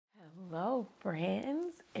Hello,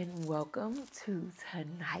 friends, and welcome to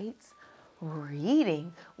tonight's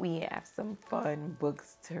reading. We have some fun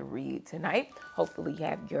books to read tonight. Hopefully, you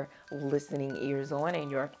have your listening ears on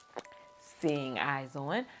and your seeing eyes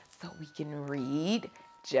on so we can read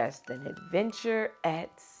Just an Adventure at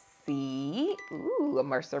Sea. Ooh, a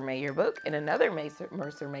Mercer Meyer book, and another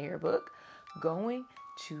Mercer Meyer book, Going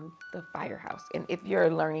to the Firehouse. And if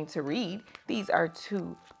you're learning to read, these are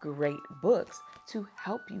two great books to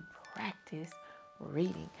help you practice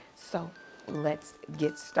reading. So let's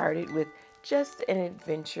get started with Just an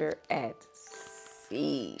Adventure at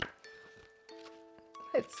Sea.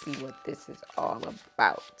 Let's see what this is all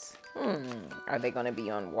about. Are they going to be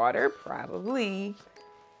on water? Probably.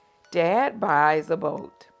 Dad buys a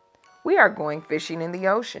boat. We are going fishing in the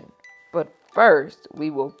ocean, but first we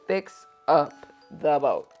will fix up the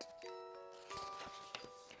boat.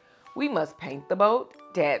 We must paint the boat,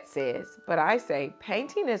 Dad says, but I say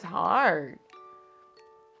painting is hard.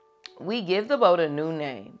 We give the boat a new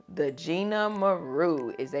name. The Gina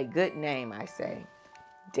Maru is a good name, I say.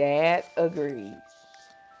 Dad agrees.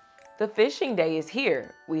 The fishing day is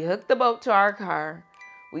here. We hook the boat to our car.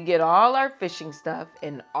 We get all our fishing stuff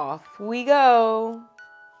and off we go.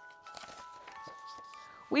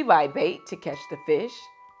 We buy bait to catch the fish.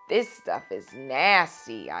 This stuff is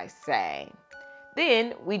nasty, I say.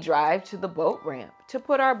 Then we drive to the boat ramp to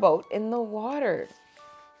put our boat in the water.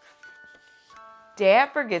 Dad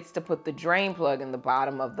forgets to put the drain plug in the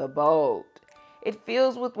bottom of the boat. It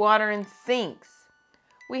fills with water and sinks.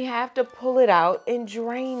 We have to pull it out and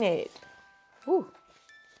drain it. Whew.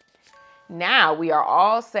 Now we are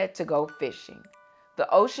all set to go fishing. The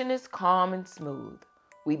ocean is calm and smooth.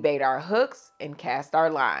 We bait our hooks and cast our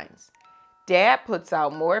lines. Dad puts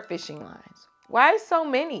out more fishing lines. Why so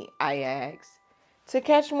many? I ask. To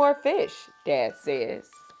catch more fish, Dad says.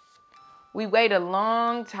 We wait a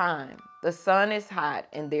long time. The sun is hot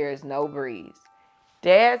and there is no breeze.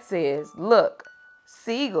 Dad says, look,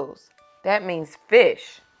 seagulls. That means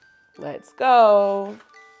fish. Let's go.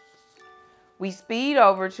 We speed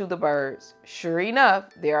over to the birds. Sure enough,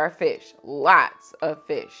 there are fish. Lots of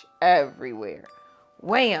fish everywhere.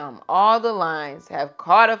 Wham! All the lines have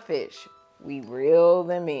caught a fish. We reel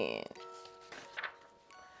them in.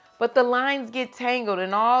 But the lines get tangled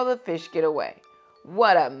and all the fish get away.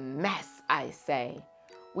 What a mess, I say.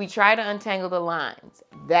 We try to untangle the lines.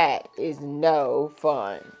 That is no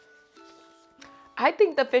fun. I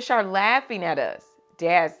think the fish are laughing at us.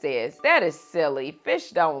 Dad says, that is silly.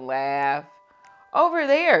 Fish don't laugh. Over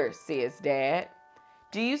there, says Dad.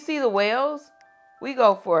 Do you see the whales? We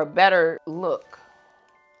go for a better look.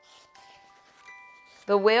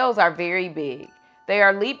 The whales are very big. They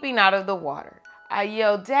are leaping out of the water. I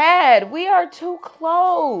yell, Dad, we are too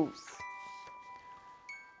close.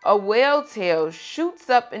 A whale tail shoots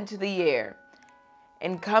up into the air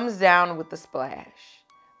and comes down with a splash.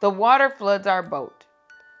 The water floods our boat.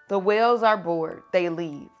 The whales are bored. They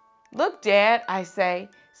leave. Look, Dad, I say,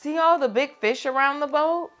 see all the big fish around the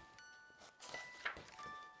boat?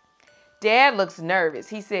 Dad looks nervous.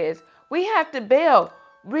 He says, we have to bail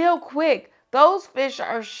real quick. Those fish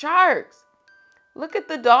are sharks. Look at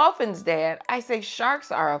the dolphins, Dad. I say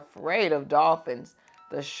sharks are afraid of dolphins.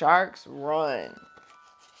 The sharks run.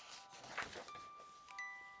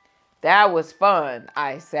 That was fun,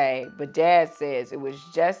 I say, but Dad says it was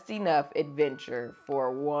just enough adventure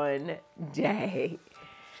for one day.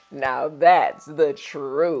 Now that's the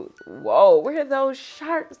truth. Whoa, where did those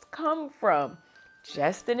sharks come from?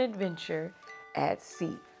 Just an adventure at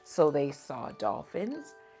sea. So they saw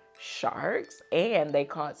dolphins, sharks, and they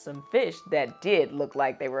caught some fish that did look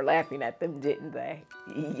like they were laughing at them, didn't they?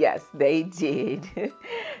 Yes, they did.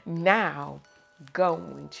 Now,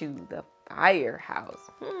 going to the firehouse.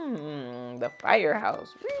 The firehouse.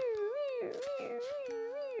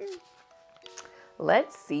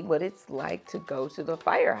 Let's see what it's like to go to the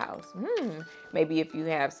firehouse. Maybe if you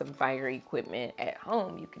have some fire equipment at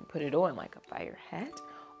home, you can put it on like a fire hat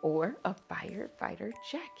or a firefighter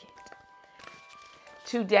jacket.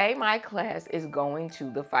 Today, my class is going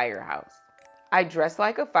to the firehouse. I dress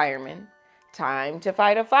like a fireman. Time to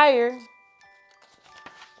fight a fire.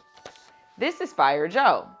 This is Fire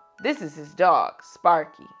Joe. This is his dog,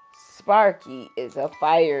 Sparky. Sparky is a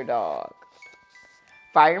fire dog.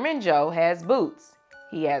 Fireman Joe has boots.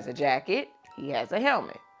 He has a jacket. He has a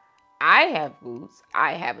helmet. I have boots.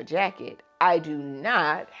 I have a jacket. I do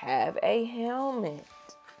not have a helmet.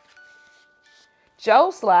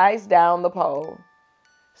 Joe slides down the pole.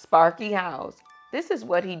 Sparky howls. This is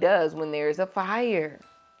what he does when there is a fire.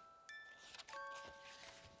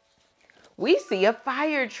 We see a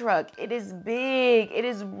fire truck. It is big. It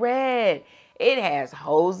is red. It has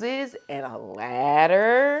hoses and a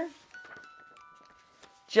ladder.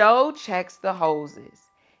 Joe checks the hoses.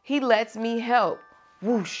 He lets me help.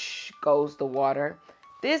 Whoosh goes the water.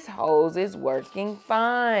 This hose is working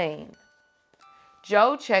fine.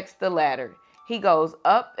 Joe checks the ladder. He goes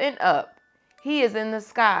up and up. He is in the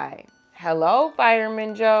sky. Hello,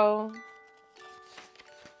 Fireman Joe.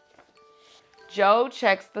 Joe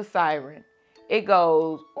checks the siren. It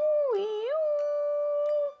goes, ooh-ee-oo.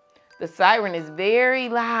 The siren is very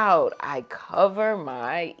loud. I cover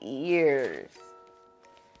my ears.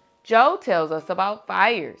 Joe tells us about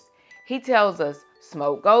fires. He tells us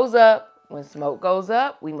smoke goes up. When smoke goes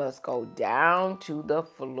up, we must go down to the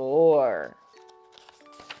floor.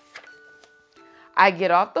 I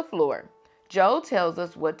get off the floor. Joe tells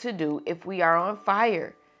us what to do if we are on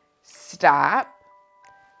fire. Stop,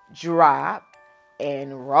 drop,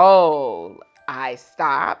 and roll. I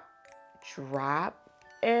stop, drop,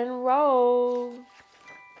 and roll.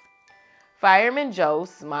 Fireman Joe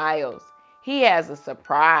smiles. He has a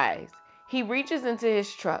surprise. He reaches into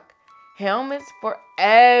his truck. Helmets for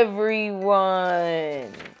everyone.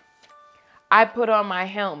 I put on my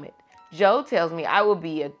helmet. Joe tells me I will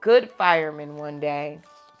be a good fireman one day.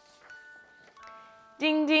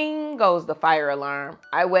 Ding, ding goes the fire alarm.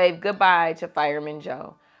 I wave goodbye to Fireman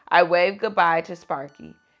Joe. I wave goodbye to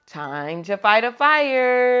Sparky. Time to fight a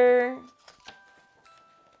fire.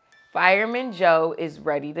 Fireman Joe is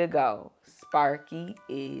ready to go. Sparky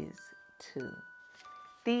is too.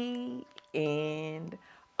 The end.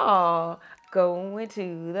 Oh, going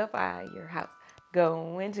to the firehouse.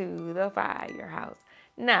 Going to the firehouse.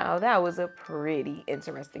 Now, that was a pretty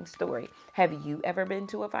interesting story. Have you ever been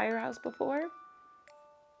to a firehouse before?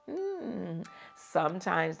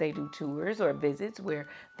 Sometimes they do tours or visits where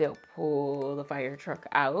they'll pull the fire truck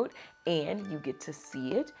out and you get to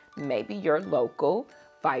see it. Maybe your local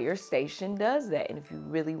fire station does that. And if you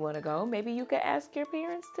really want to go, maybe you could ask your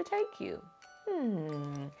parents to take you.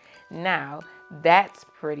 Now, that's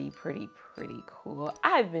pretty cool.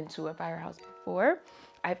 I've been to a firehouse before.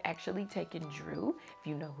 I've actually taken Drew. If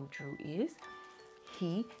you know who Drew is,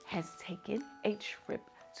 he has taken a trip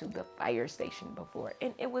to the fire station before,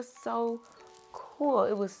 and it was so cool.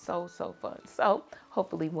 It was so fun. So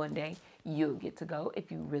hopefully one day you'll get to go if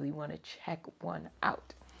you really want to check one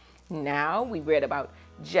out. Now we read about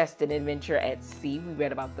Just an Adventure at Sea. We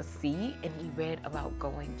read about the sea, and we read about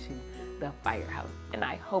going to the firehouse. And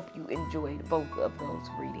I hope you enjoyed both of those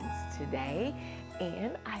readings today.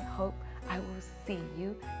 And I hope I will see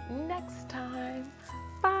you next time.